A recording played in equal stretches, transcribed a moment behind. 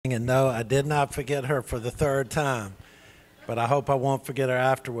And no, I did not forget her for the third time, but I hope I won't forget her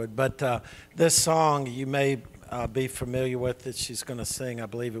afterward. But this song you may be familiar with that she's going to sing. I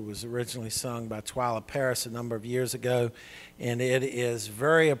believe it was originally sung by Twyla Paris a number of years ago, and it is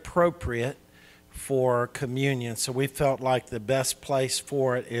very appropriate for communion. So we felt like the best place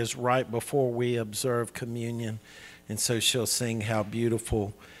for it is right before we observe communion. And so she'll sing How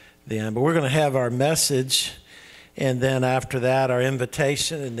Beautiful then. But we're going to have our message, and then after that our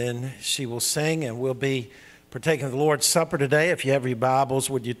invitation, and then she will sing, and we'll be partaking of the Lord's Supper today. If you have your Bibles,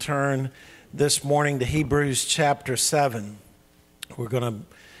 would you turn this morning to Hebrews chapter 7. We're going to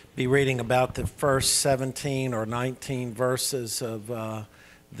be reading about the first 17 or 19 verses of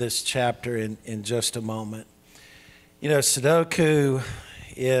this chapter in just a moment. You know, Sudoku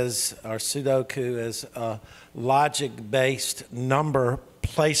is a logic-based number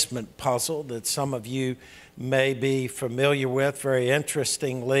placement puzzle that some of you may be familiar with. Very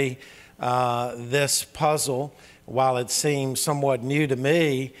interestingly, this puzzle, while it seems somewhat new to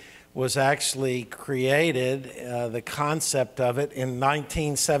me, was actually created, the concept of it, in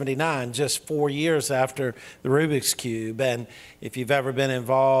 1979, just 4 years after the Rubik's Cube. And if you've ever been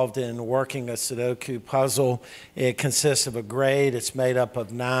involved in working a Sudoku puzzle, it consists of a grade. It's made up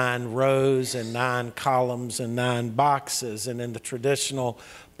of 9 rows and 9 columns and 9 boxes. And in the traditional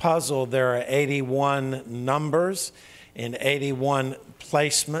puzzle, there are 81 numbers and 81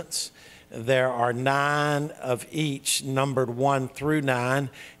 placements. There are 9 of each, numbered 1 through 9.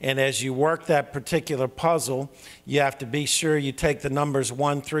 And as you work that particular puzzle, you have to be sure you take the numbers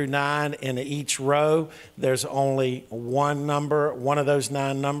 1 through 9. In each row, there's only one number. One of those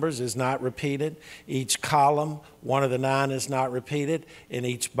 9 numbers is not repeated. Each column, one of the 9 is not repeated. In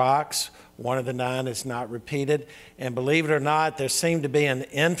each box, one of the 9 is not repeated. And believe it or not, there seem to be an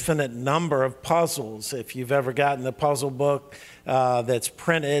infinite number of puzzles. If you've ever gotten the puzzle book that's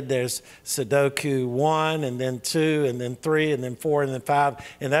printed, there's Sudoku 1, and then 2, and then 3, and then 4, and then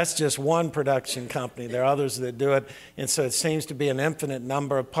 5. And that's just one production company. There are others that do it. And so it seems to be an infinite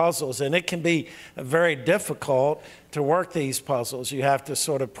number of puzzles. And it can be very difficult to work these puzzles. You have to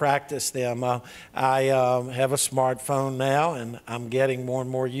sort of practice them. I have a smartphone now, and I'm getting more and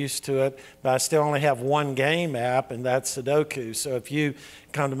more used to it, but I still only have one game app, and that's Sudoku. So if you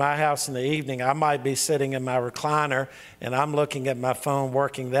come to my house in the evening, I might be sitting in my recliner, and I'm looking at my phone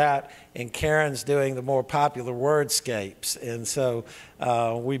working that, and Karen's doing the more popular wordscapes. And so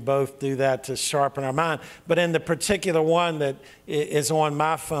we both do that to sharpen our mind. But in the particular one that is on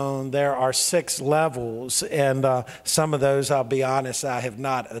my phone, there are 6 levels, and some of those, I'll be honest, I have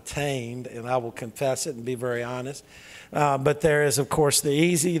not attained, and I will confess it and be very honest. But there is, of course, the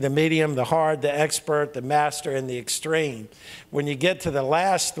easy, the medium, the hard, the expert, the master, and the extreme. When you get to the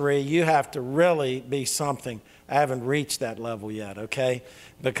last 3, you have to really be something. I haven't reached that level yet, okay?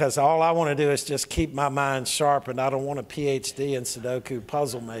 Because all I want to do is just keep my mind sharp, and I don't want a PhD in Sudoku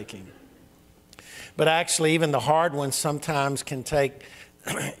puzzle making. But actually, even the hard ones sometimes can take,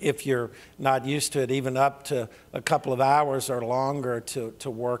 if you're not used to it, even up to a couple of hours or longer to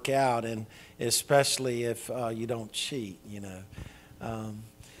work out, and especially if you don't cheat, you know.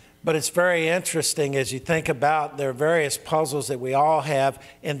 But it's very interesting as you think about there are various puzzles that we all have,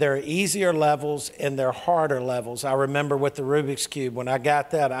 and there are easier levels and there are harder levels. I remember with the Rubik's Cube, when I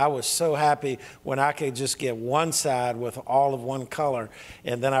got that, I was so happy when I could just get one side with all of one color,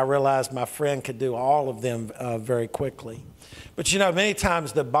 and then I realized my friend could do all of them very quickly. But you know, many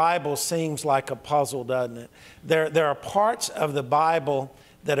times the Bible seems like a puzzle, doesn't it? There are parts of the Bible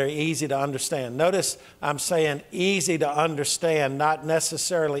that are easy to understand. Notice I'm saying easy to understand, not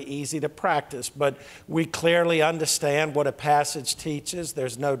necessarily easy to practice, but we clearly understand what a passage teaches.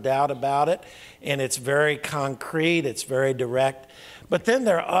 There's no doubt about it, and it's very concrete, it's very direct. But then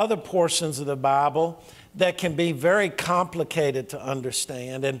there are other portions of the Bible that can be very complicated to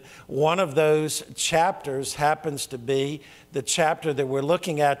understand. And one of those chapters happens to be the chapter that we're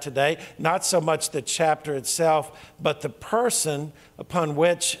looking at today, not so much the chapter itself, but the person upon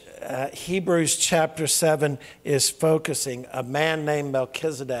which Hebrews chapter 7 is focusing, a man named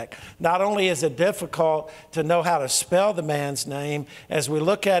Melchizedek. Not only is it difficult to know how to spell the man's name, as we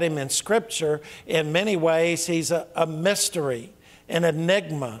look at him in Scripture, in many ways he's a mystery, an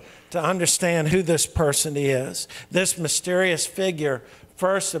enigma to understand who this person is. This mysterious figure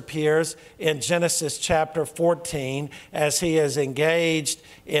first appears in Genesis chapter 14 as he is engaged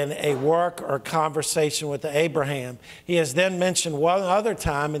in a work or conversation with Abraham. He is then mentioned one other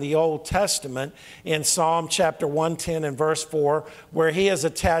time in the Old Testament in Psalm chapter 110 and verse 4, where he is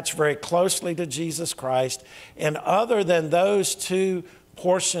attached very closely to Jesus Christ. And other than those 2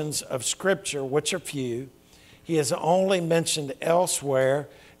 portions of Scripture, which are few, he is only mentioned elsewhere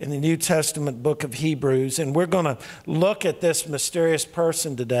in the New Testament book of Hebrews. And we're going to look at this mysterious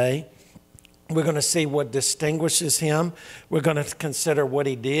person today. We're going to see what distinguishes him. We're going to consider what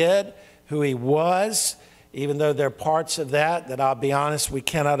he did, who he was, even though there are parts of that I'll be honest, we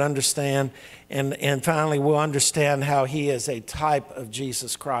cannot understand. And finally, we'll understand how he is a type of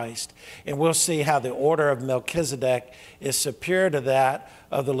Jesus Christ. And we'll see how the order of Melchizedek is superior to that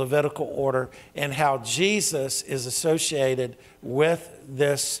of the Levitical order, and how Jesus is associated with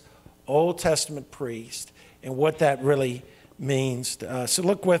this Old Testament priest and what that really means. So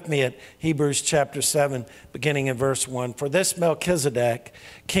look with me at Hebrews chapter 7, beginning in verse 1. For this Melchizedek,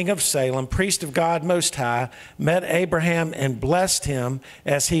 king of Salem, priest of God Most High, met Abraham and blessed him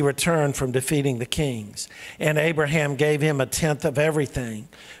as he returned from defeating the kings. And Abraham gave him a tenth of everything.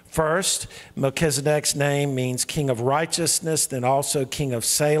 First, Melchizedek's name means king of righteousness, then also king of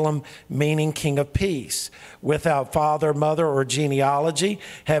Salem, meaning king of peace. Without father, mother, or genealogy,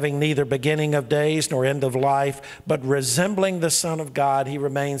 having neither beginning of days nor end of life, but resembling the Son of God, he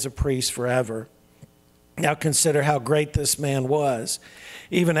remains a priest forever. Now consider how great this man was.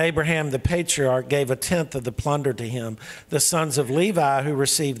 Even Abraham the patriarch gave a tenth of the plunder to him. The sons of Levi who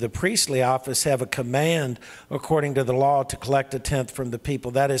received the priestly office have a command according to the law to collect a tenth from the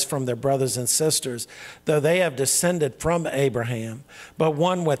people, that is, from their brothers and sisters, though they have descended from Abraham. But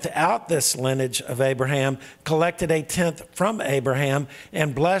one without this lineage of Abraham collected a tenth from Abraham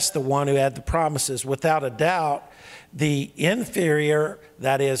and blessed the one who had the promises. Without a doubt, the inferior,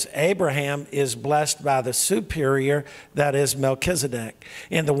 that is Abraham, is blessed by the superior, that is Melchizedek.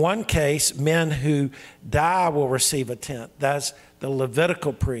 In the one case, men who die will receive a tenth. That's the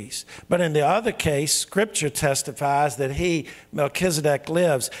Levitical priest. But in the other case, Scripture testifies that he, Melchizedek,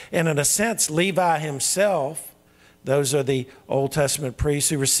 lives. And in a sense, Levi himself, those are the Old Testament priests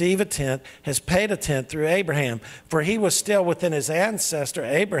who receive a tenth, has paid a tenth through Abraham. For he was still within his ancestor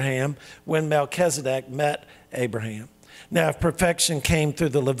Abraham when Melchizedek met Abraham. Now, if perfection came through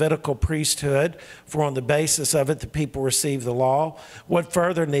the Levitical priesthood, for on the basis of it the people received the law, what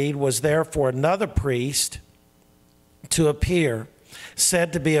further need was there for another priest to appear,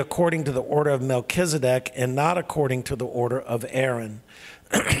 said to be according to the order of Melchizedek and not according to the order of Aaron?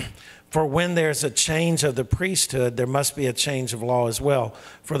 For when there's a change of the priesthood, there must be a change of law as well.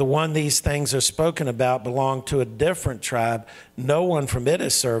 For the one these things are spoken about belonged to a different tribe. No one from it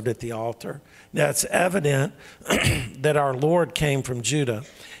is served at the altar. Now it's evident that our Lord came from Judah,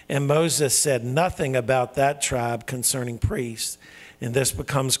 and Moses said nothing about that tribe concerning priests. And this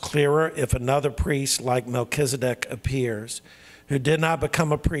becomes clearer if another priest like Melchizedek appears, who did not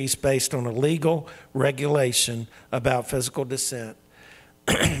become a priest based on a legal regulation about physical descent,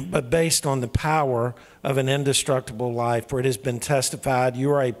 but based on the power of an indestructible life. For it has been testified,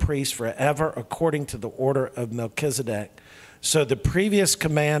 you are a priest forever according to the order of Melchizedek. So the previous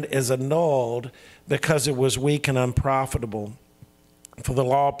command is annulled because it was weak and unprofitable. For the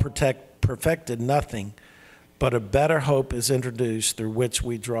law perfected nothing, but a better hope is introduced through which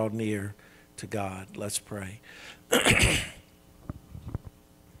we draw near to God. Let's pray.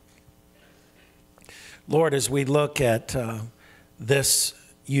 Lord, as we look at this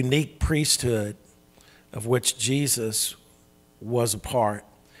unique priesthood of which Jesus was a part,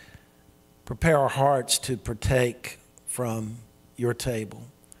 prepare our hearts to partake from your table.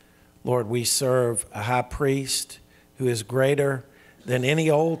 Lord, we serve a high priest who is greater than any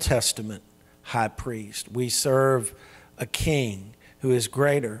Old Testament high priest. We serve a king who is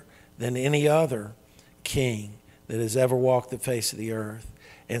greater than any other king that has ever walked the face of the earth.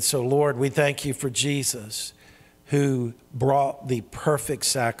 And so, Lord, we thank you for Jesus, who brought the perfect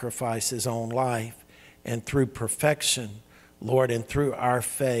sacrifice, his own life. And through perfection, Lord, and through our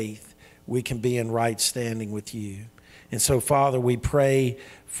faith, we can be in right standing with you. And so, Father, we pray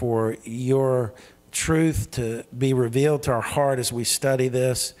for your truth to be revealed to our heart as we study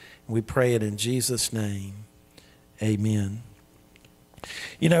this. We pray it in Jesus' name. Amen.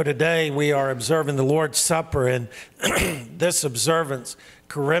 You know, today we are observing the Lord's Supper, and this observance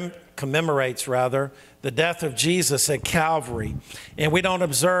commemorates the death of Jesus at Calvary. And we don't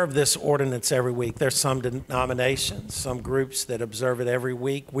observe this ordinance every week. There's some denominations, some groups that observe it every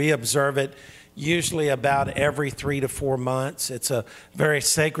week. We observe it usually about every 3 to 4 months. It's a very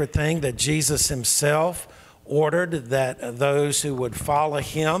sacred thing that Jesus himself ordered that those who would follow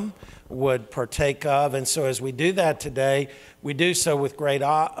him would partake of. And so as we do that today, we do so with great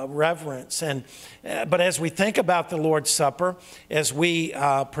reverence. But as we think about the Lord's Supper, as we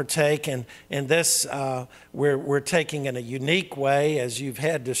partake in this, we're taking in a unique way, as you've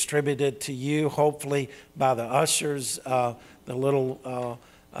had distributed to you, hopefully by the ushers, the little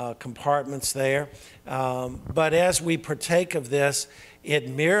compartments there. But as we partake of this, It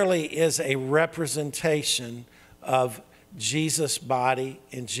merely is a representation of Jesus' body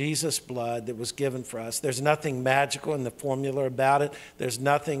and Jesus' blood that was given for us. There's nothing magical in the formula about it. There's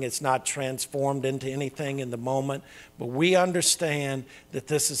nothing, it's not transformed into anything in the moment. But we understand that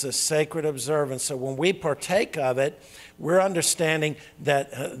this is a sacred observance. So when we partake of it, we're understanding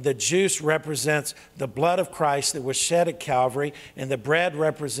that the juice represents the blood of Christ that was shed at Calvary, and the bread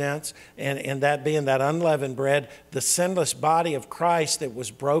represents, and that being that unleavened bread, the sinless body of Christ that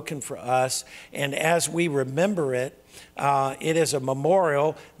was broken for us. And as we remember it, it is a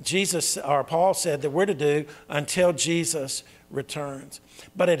memorial. Paul said that we're to do until Jesus returns.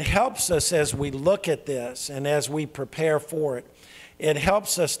 But it helps us as we look at this and as we prepare for it. It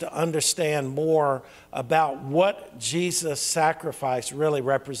helps us to understand more about what Jesus' sacrifice really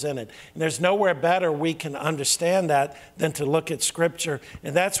represented. And there's nowhere better we can understand that than to look at Scripture.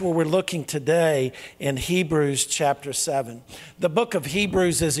 And that's where we're looking today in Hebrews chapter 7. The book of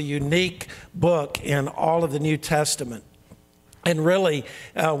Hebrews is a unique book in all of the New Testament. And really,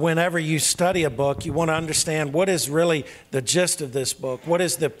 whenever you study a book, you want to understand what is really the gist of this book. What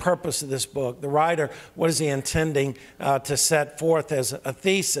is the purpose of this book? The writer, what is he intending to set forth as a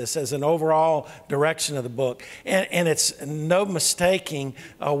thesis, as an overall direction of the book? And it's no mistaking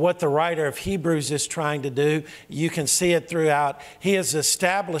what the writer of Hebrews is trying to do. You can see it throughout. He is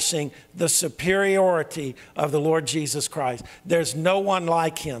establishing the superiority of the Lord Jesus Christ. There's no one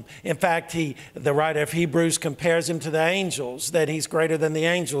like him. In fact, the writer of Hebrews compares him to the angels, that he's greater than the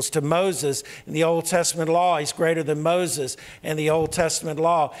angels. To Moses in the Old Testament law, he's greater than Moses in the Old Testament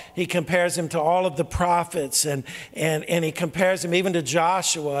law. He compares him to all of the prophets, and he compares him even to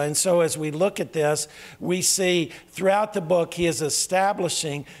Joshua. And so as we look at this, we see throughout the book he is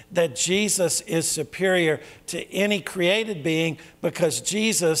establishing that Jesus is superior to any created being because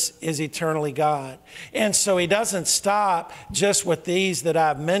Jesus is eternally God. And so he doesn't stop just with these that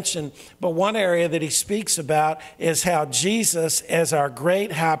I've mentioned, but one area that he speaks about is how Jesus, as our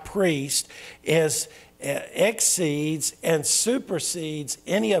great high priest, exceeds and supersedes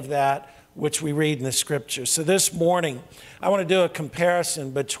any of that which we read in the Scriptures. So this morning, I want to do a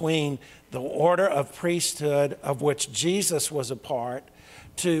comparison between the order of priesthood of which Jesus was a part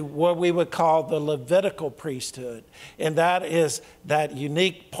to what we would call the Levitical priesthood. And that is that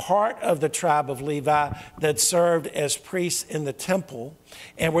unique part of the tribe of Levi that served as priests in the temple.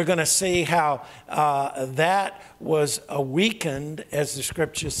 And we're going to see how that was weakened, as the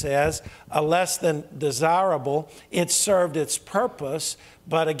Scripture says, less than desirable. It served its purpose,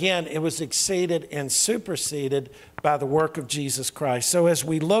 but again, it was exceeded and superseded by the work of Jesus Christ. So as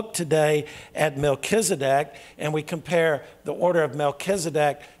we look today at Melchizedek and we compare the order of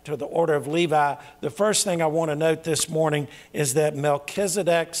Melchizedek to the order of Levi, the first thing I want to note this morning is that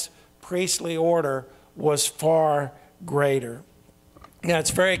Melchizedek's priestly order was far greater. Now,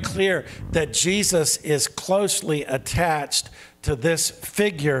 it's very clear that Jesus is closely attached to this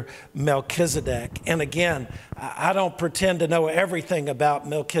figure, Melchizedek. And again, I don't pretend to know everything about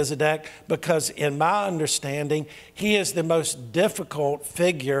Melchizedek because in my understanding, he is the most difficult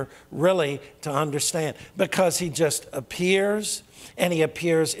figure really to understand because he just appears and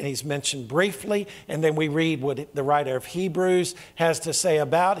he's mentioned briefly, and then we read what the writer of Hebrews has to say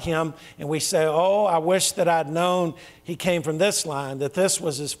about him, and we say, oh, I wish that I'd known he came from this line, that this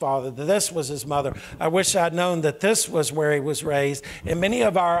was his father, that this was his mother. I wish I'd known that this was where he was raised. And many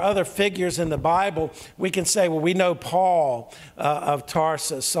of our other figures in the Bible, we can say, well, we know Paul of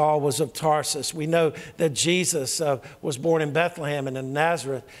Tarsus, Saul was of Tarsus. We know that Jesus was born in Bethlehem and in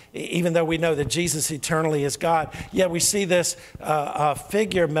Nazareth, even though we know that Jesus eternally is God. Yet we see this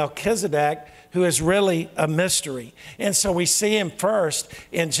figure, Melchizedek, who is really a mystery. And so we see him first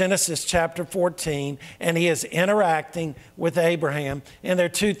in Genesis chapter 14, and he is interacting with Abraham. And there are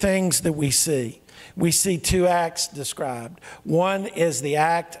two things that we see. We see two acts described. One is the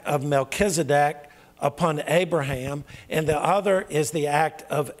act of Melchizedek upon Abraham, and the other is the act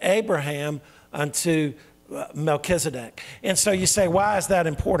of Abraham unto Melchizedek. And so you say, why is that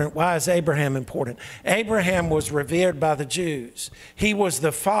important? Why is Abraham important? Abraham was revered by the Jews. He was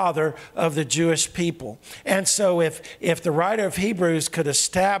the father of the Jewish people. And so if the writer of Hebrews could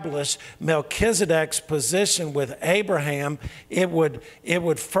establish Melchizedek's position with Abraham, it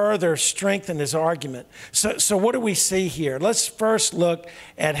would further strengthen his argument. So what do we see here? Let's first look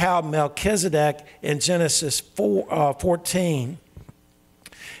at how Melchizedek in Genesis 14,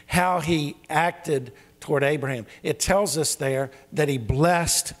 how he acted toward Abraham. It tells us there that he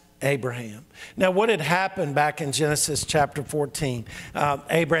blessed Abraham. Now, what had happened back in Genesis chapter 14?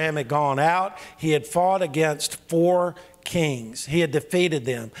 Abraham had gone out. He had fought against 4 kings. He had defeated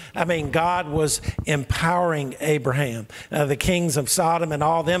them. I mean, God was empowering Abraham. The kings of Sodom and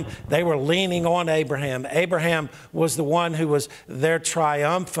all them, they were leaning on Abraham. Abraham was the one who was their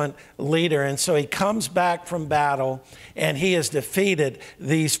triumphant leader. And so he comes back from battle and he has defeated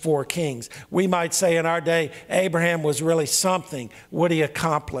these 4 kings. We might say in our day, Abraham was really something, what he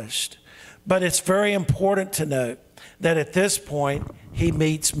accomplished. But it's very important to note that at this point, he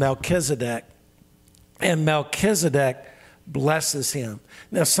meets Melchizedek. And Melchizedek blesses him.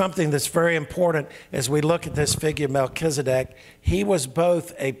 Now, something that's very important as we look at this figure, Melchizedek, he was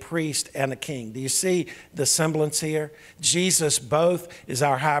both a priest and a king. Do you see the semblance here? Jesus both is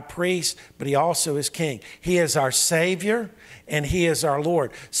our high priest, but he also is king. He is our Savior and he is our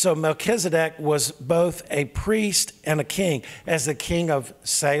Lord. So Melchizedek was both a priest and a king. As the king of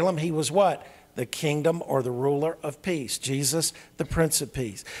Salem, he was what? The kingdom or the ruler of peace. Jesus, the Prince of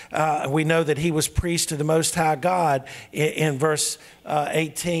Peace. We know that he was priest to the Most High God in verse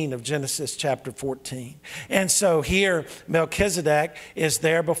 18 of Genesis chapter 14. And so here Melchizedek is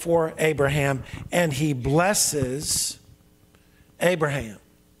there before Abraham and he blesses Abraham.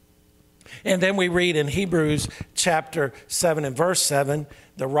 And then we read in Hebrews chapter 7 and verse 7,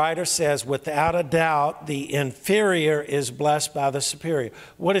 the writer says, without a doubt, the inferior is blessed by the superior.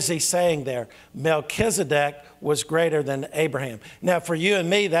 What is he saying there? Melchizedek was greater than Abraham. Now, for you and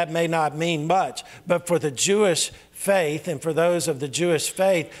me, that may not mean much, but for the Jewish faith and for those of the Jewish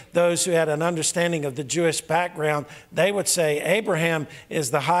faith, those who had an understanding of the Jewish background, they would say Abraham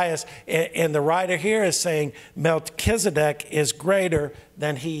is the highest. And the writer here is saying Melchizedek is greater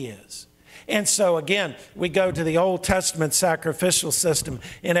than he is. And so, again, we go to the Old Testament sacrificial system,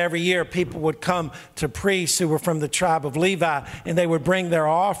 and every year people would come to priests who were from the tribe of Levi, and they would bring their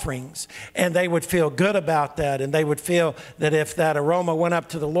offerings, and they would feel good about that, and they would feel that if that aroma went up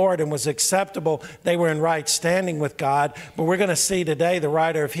to the Lord and was acceptable, they were in right standing with God. But we're going to see today, the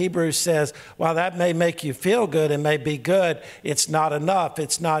writer of Hebrews says, while that may make you feel good and may be good, it's not enough.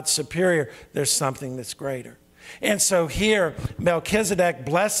 It's not superior. There's something that's greater. And so here, Melchizedek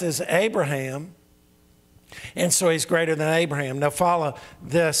blesses Abraham, and so he's greater than Abraham. Now follow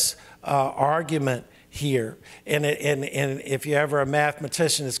this argument here. And if you're ever a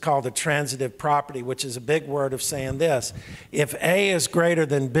mathematician, it's called the transitive property, which is a big word of saying this. If A is greater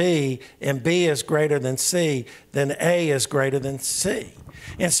than B and B is greater than C, then A is greater than C.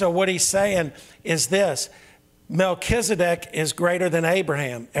 And so what he's saying is this. Melchizedek is greater than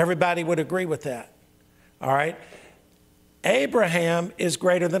Abraham. Everybody would agree with that. All right. Abraham is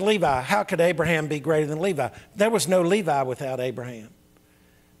greater than Levi. How could Abraham be greater than Levi? There was no Levi without Abraham.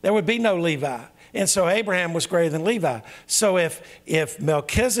 There would be no Levi. And so Abraham was greater than Levi. So if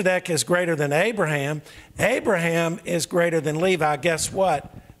Melchizedek is greater than Abraham, Abraham is greater than Levi, guess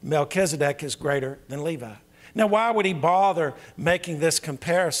what? Melchizedek is greater than Levi. Now, why would he bother making this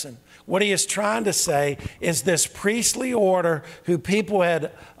comparison? What he is trying to say is this priestly order who people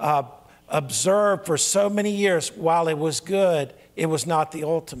had observed for so many years, while it was good, it was not the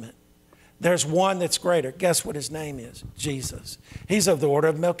ultimate. There's one that's greater. Guess what his name is? Jesus. He's of the order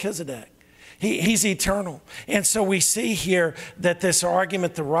of Melchizedek. He's eternal. And so we see here that this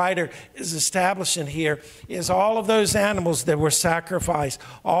argument the writer is establishing here is all of those animals that were sacrificed,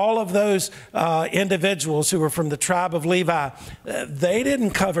 all of those individuals who were from the tribe of Levi, they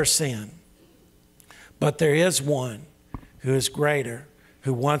didn't cover sin. But there is one who is greater,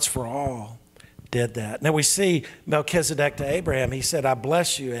 who once for all did that. Now we see Melchizedek to Abraham. He said, I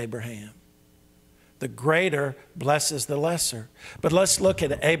bless you, Abraham. The greater blesses the lesser. But let's look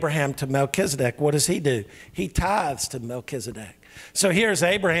at Abraham to Melchizedek. What does he do? He tithes to Melchizedek. So here's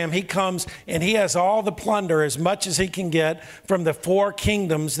Abraham. He comes and he has all the plunder, as much as he can get from the 4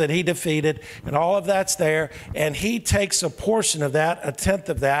 kingdoms that he defeated, and all of that's there. And he takes a portion of that, a tenth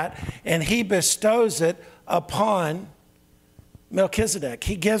of that, and he bestows it upon Melchizedek.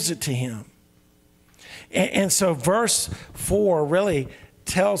 He gives it to him. And so verse 4 really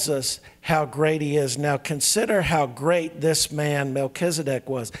tells us how great he is. Now consider how great this man Melchizedek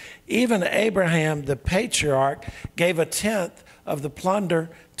was. Even Abraham, the patriarch, gave a tenth of the plunder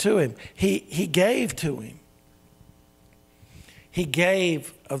to him. He gave to him. He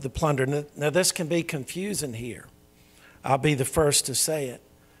gave of the plunder. Now this can be confusing here. I'll be the first to say it.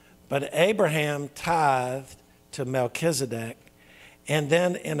 But Abraham tithed to Melchizedek. And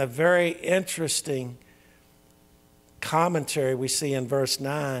then in a very interesting commentary we see in verse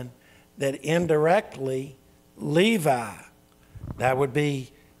 9 that indirectly Levi, that would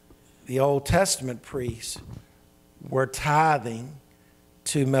be the Old Testament priests, were tithing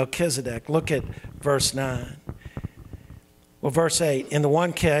to Melchizedek. Look at verse 9. Well, verse 8, in the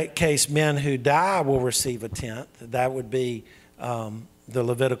one case, men who die will receive a tenth. That would be the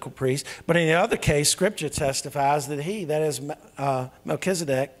Levitical priest. But in the other case, Scripture testifies that he, that is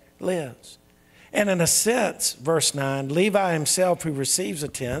Melchizedek, lives. And in a sense, verse 9, Levi himself, who receives a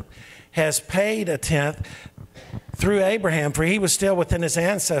tenth, has paid a tenth through Abraham, for he was still within his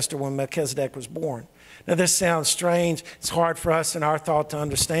ancestor when Melchizedek was born. Now, this sounds strange. It's hard for us in our thought to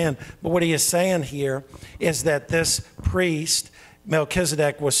understand. But what he is saying here is that this priest,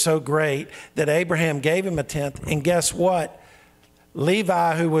 Melchizedek, was so great that Abraham gave him a tenth. And guess what?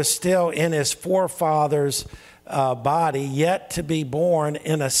 Levi, who was still in his forefather's body, yet to be born,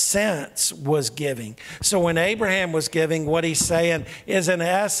 in a sense, was giving. So when Abraham was giving, what he's saying is, in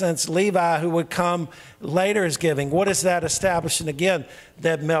essence, Levi, who would come later, is giving. What is that establishing? Again,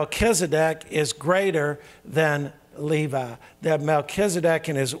 that Melchizedek is greater than Levi. That Melchizedek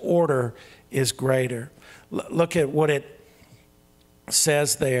in his order is greater. Look at what it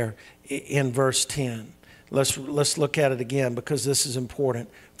says there in verse 10. Let's look at it again, because this is important.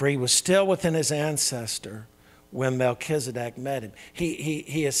 For he was still within his ancestor when Melchizedek met him.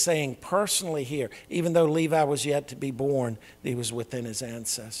 He is saying personally here, even though Levi was yet to be born, he was within his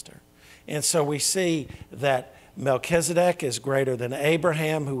ancestor. And so we see that Melchizedek is greater than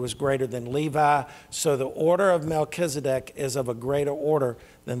Abraham, who was greater than Levi. So the order of Melchizedek is of a greater order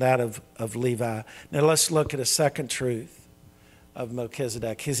than that of Levi. Now let's look at a second truth of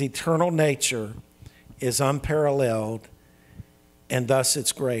Melchizedek. His eternal nature is unparalleled, and thus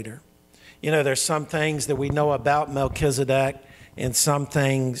it's greater. You know, there's some things that we know about Melchizedek and some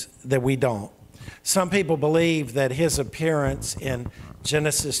things that we don't. Some people believe that his appearance in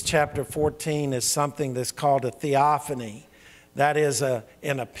Genesis chapter 14 is something that's called a theophany. That is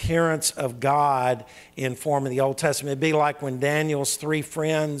an appearance of God in form of the Old Testament. It'd be like when Daniel's three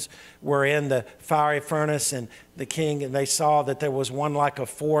friends were in the fiery furnace and the king, and they saw that there was one like a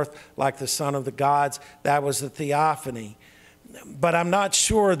fourth, like the son of the gods. That was the theophany. But I'm not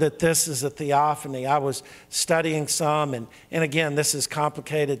sure that this is a theophany. I was studying some, and again, this is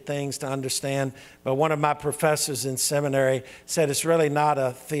complicated things to understand, but one of my professors in seminary said it's really not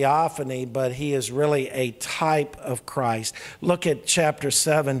a theophany, but he is really a type of Christ. Look at chapter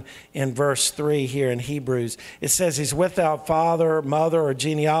 7 in verse 3 here in Hebrews. It says he's without father, mother, or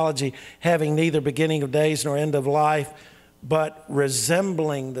genealogy, having neither beginning of days nor end of life, but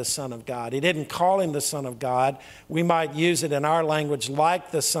resembling the Son of God. He didn't call him the Son of God. We might use it in our language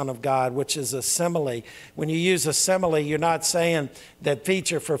like the Son of God, which is a simile. When you use a simile, you're not saying that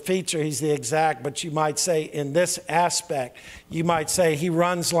feature for feature he's the exact, but you might say in this aspect, you might say he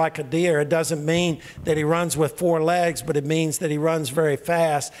runs like a deer. It doesn't mean that he runs with four legs, but it means that he runs very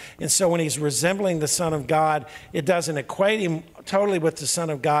fast. And so when he's resembling the Son of God, it doesn't equate him totally with the Son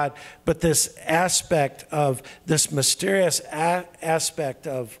of God, but this aspect of this mysterious aspect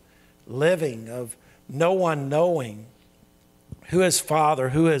of living, of no one knowing who his father,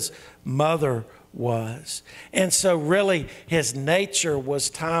 who his mother was. And so really his nature was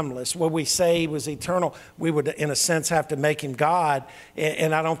timeless. When we say he was eternal, we would in a sense have to make him God,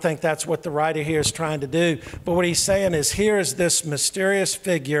 and I don't think that's what the writer here is trying to do. But what he's saying is, here is this mysterious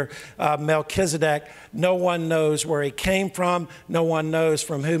figure, Melchizedek. No one knows where he came from. No one knows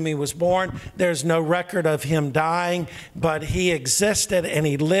from whom he was born. There's no record of him dying, but he existed and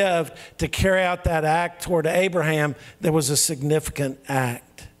he lived to carry out that act toward Abraham that was a significant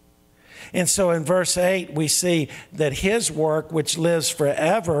act. And so in verse 8, we see that his work, which lives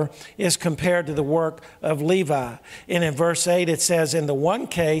forever, is compared to the work of Levi. And in verse 8, it says, in the one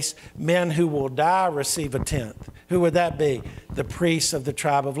case, men who will die receive a tenth. Who would that be? The priests of the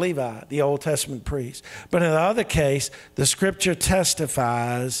tribe of Levi, the Old Testament priests. But in the other case, the Scripture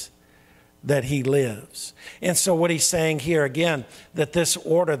testifies that he lives. And so what he's saying here again, that this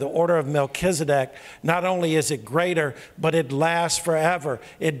order, the order of Melchizedek, not only is it greater, but it lasts forever.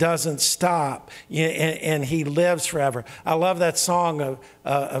 It doesn't stop, and he lives forever. I love that song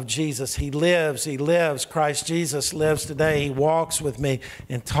of Jesus. He lives. Christ Jesus lives today. He walks with me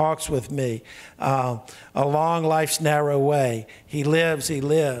and talks with me along life's narrow way. He lives.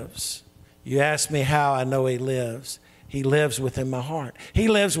 You ask me how I know he lives. He lives within my heart. He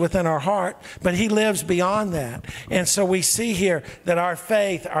lives within our heart, but he lives beyond that. And so we see here that our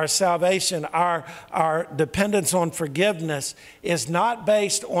faith, our salvation, our dependence on forgiveness is not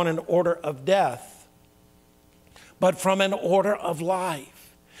based on an order of death, but from an order of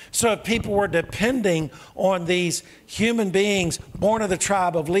life. So if people were depending on these human beings born of the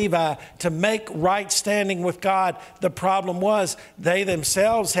tribe of Levi to make right standing with God, the problem was they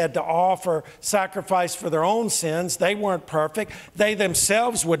themselves had to offer sacrifice for their own sins. They weren't perfect. They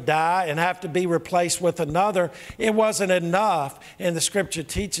themselves would die and have to be replaced with another. It wasn't enough, and the scripture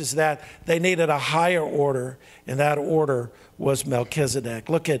teaches that they needed a higher order, and that order was Melchizedek.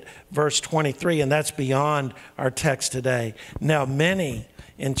 Look at verse 23, and that's beyond our text today. Now many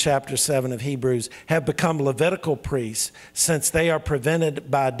in chapter 7 of Hebrews have become Levitical priests since they are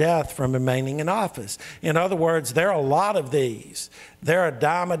prevented by death from remaining in office. In other words, there are a lot of these. There are a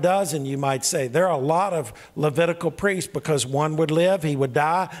dime a dozen, you might say. There are a lot of Levitical priests because one would live, he would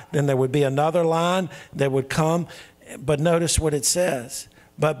die, then there would be another line that would come. But notice what it says.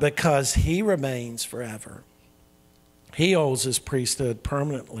 But because he remains forever, he holds his priesthood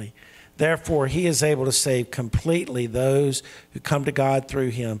permanently. Therefore, he is able to save completely those who come to God through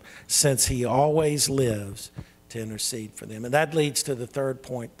him, since he always lives to intercede for them. And that leads to the third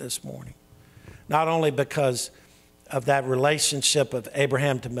point this morning. Not only because of that relationship of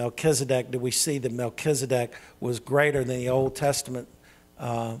Abraham to Melchizedek do we see that Melchizedek was greater than the Old Testament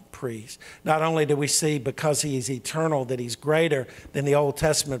priest. Not only do we see because he is eternal that he's greater than the Old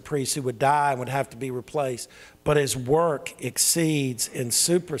Testament priest who would die and would have to be replaced, but his work exceeds and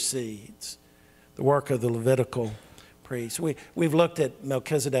supersedes the work of the Levitical priest. We've looked at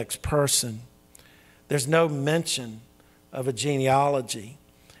Melchizedek's person. There's no mention of a genealogy.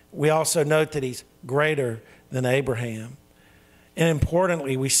 We also note that he's greater than Abraham. And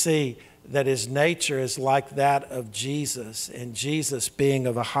importantly, we see that his nature is like that of Jesus, and Jesus being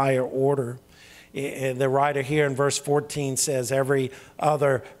of a higher order. And the writer here in verse 14 says every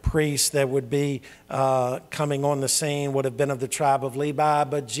other priest that would be coming on the scene would have been of the tribe of Levi,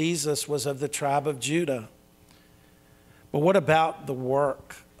 but Jesus was of the tribe of Judah. But what about the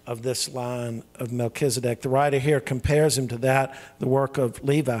work of this line of Melchizedek? The writer here compares him to that, the work of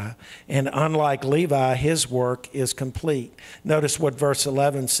Levi. And unlike Levi, his work is complete. Notice what verse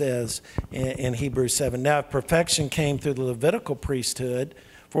 11 says in Hebrews 7. Now, if perfection came through the Levitical priesthood,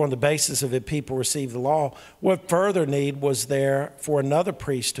 for on the basis of it people received the law, what further need was there for another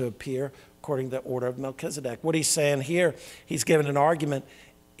priest to appear according to the order of Melchizedek? What he's saying here, he's given an argument.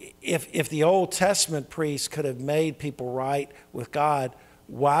 If the Old Testament priest could have made people right with God,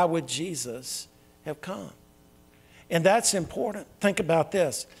 why would Jesus have come? And that's important. Think about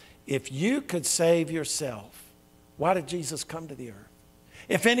this. If you could save yourself, why did Jesus come to the earth?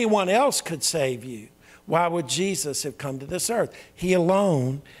 If anyone else could save you, why would Jesus have come to this earth? He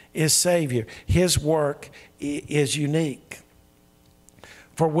alone is Savior. His work is unique.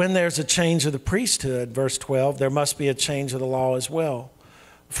 For when there's a change of the priesthood, verse 12, there must be a change of the law as well.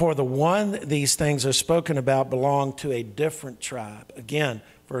 For the one these things are spoken about belonged to a different tribe. Again,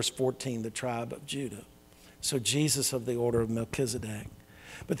 verse 14, the tribe of Judah. So Jesus of the order of Melchizedek.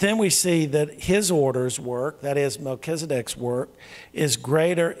 But then we see that his order's work, that is Melchizedek's work, is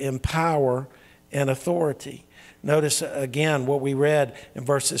greater in power and authority. Notice again what we read in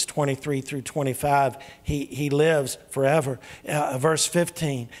verses 23 through 25. He lives forever. Verse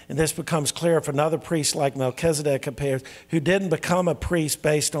 15, and this becomes clear if another priest like Melchizedek appears, who didn't become a priest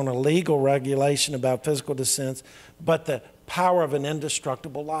based on a legal regulation about physical descent, but the power of an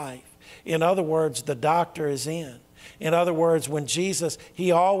indestructible life. In other words, the doctor is in. In other words, when Jesus,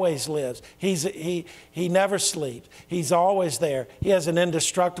 he always lives. He never sleeps. He's always there. He has an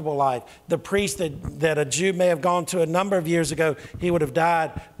indestructible life. The priest that a Jew may have gone to a number of years ago, he would have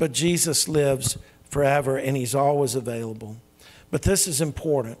died, but Jesus lives forever and he's always available. But this is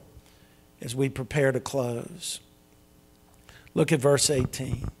important as we prepare to close. Look at verse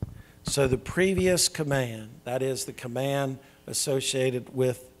 18. So the previous command, that is the command associated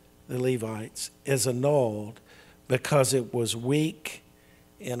with the Levites, is annulled because it was weak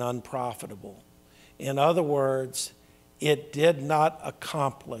and unprofitable. In other words, it did not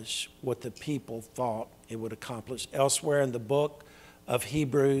accomplish what the people thought it would accomplish. Elsewhere in the book of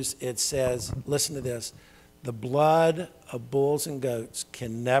Hebrews, it says, listen to this, the blood of bulls and goats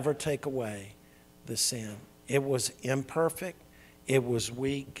can never take away the sin. It was imperfect, it was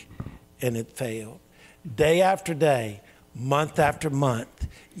weak, and it failed. Day after day, month after month,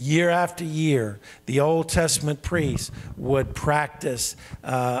 year after year, the Old Testament priests would practice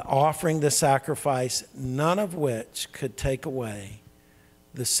offering the sacrifice, none of which could take away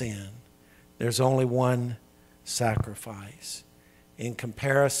the sin. There's only one sacrifice. In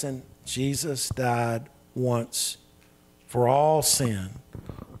comparison, Jesus died once for all sin.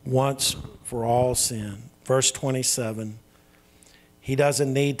 Once for all sin. Verse 27, He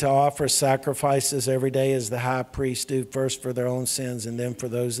doesn't need to offer sacrifices every day as the high priests do, first for their own sins and then for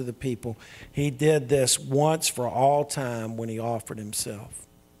those of the people. He did this once for all time when he offered himself.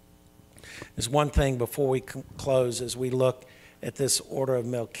 There's one thing before we close as we look at this order of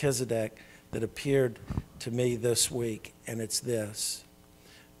Melchizedek that appeared to me this week, and it's this.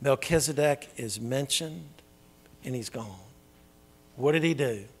 Melchizedek is mentioned and he's gone. What did he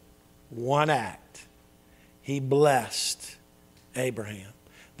do? One act. He blessed Abraham.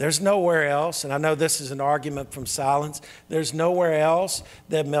 There's nowhere else, and I know this is an argument from silence, there's nowhere else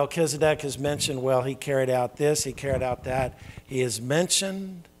that Melchizedek is mentioned, well, he carried out this, he carried out that. He is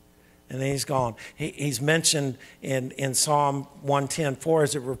mentioned, and then he's gone. He's mentioned in Psalm 110:4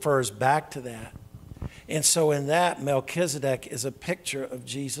 as it refers back to that. And so in that, Melchizedek is a picture of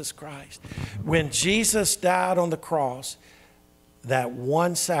Jesus Christ. When Jesus died on the cross, that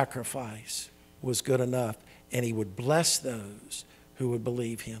one sacrifice was good enough, and he would bless those who would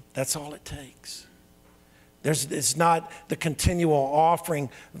believe him. That's all it takes. It's not the continual offering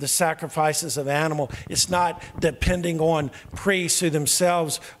of the sacrifices of animal. It's not depending on priests who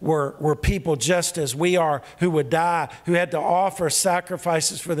themselves were people just as we are, who would die, who had to offer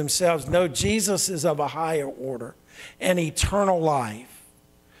sacrifices for themselves. No, Jesus is of a higher order, an eternal life,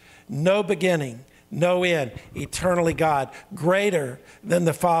 no beginning, no end, eternally God, greater than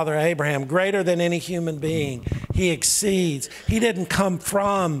the father Abraham, greater than any human being. He exceeds. He didn't come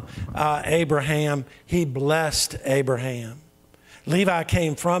from Abraham. He blessed Abraham. Levi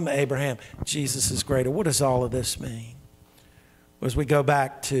came from Abraham. Jesus is greater. What does all of this mean? As we go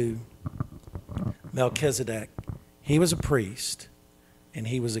back to Melchizedek, he was a priest and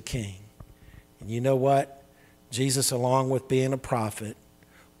he was a king. And you know what? Jesus, along with being a prophet,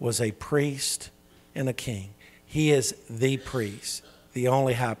 was a priest and a king. He is the priest, the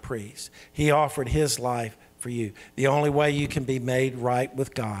only high priest. He offered his life for you. The only way you can be made right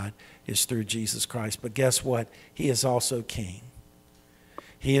with God is through Jesus Christ. But guess what? He is also king.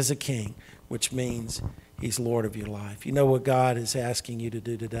 He is a king, which means he's Lord of your life. You know what God is asking you to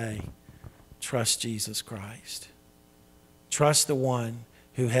do today? Trust Jesus Christ. Trust the one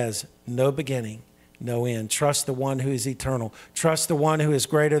who has no beginning, no end. Trust the one who is eternal. Trust the one who is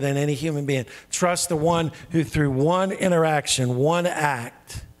greater than any human being. Trust the one who through one interaction, one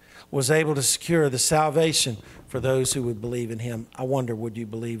act, was able to secure the salvation for those who would believe in him. I wonder, would you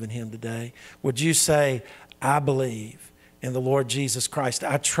believe in him today? Would you say, I believe in the Lord Jesus Christ.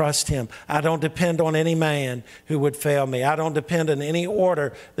 I trust him. I don't depend on any man who would fail me. I don't depend on any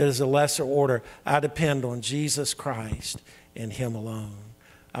order that is a lesser order. I depend on Jesus Christ and him alone.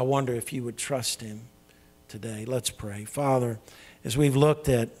 I wonder if you would trust him today. Let's pray. Father, as we've looked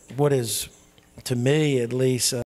at what is, to me at least,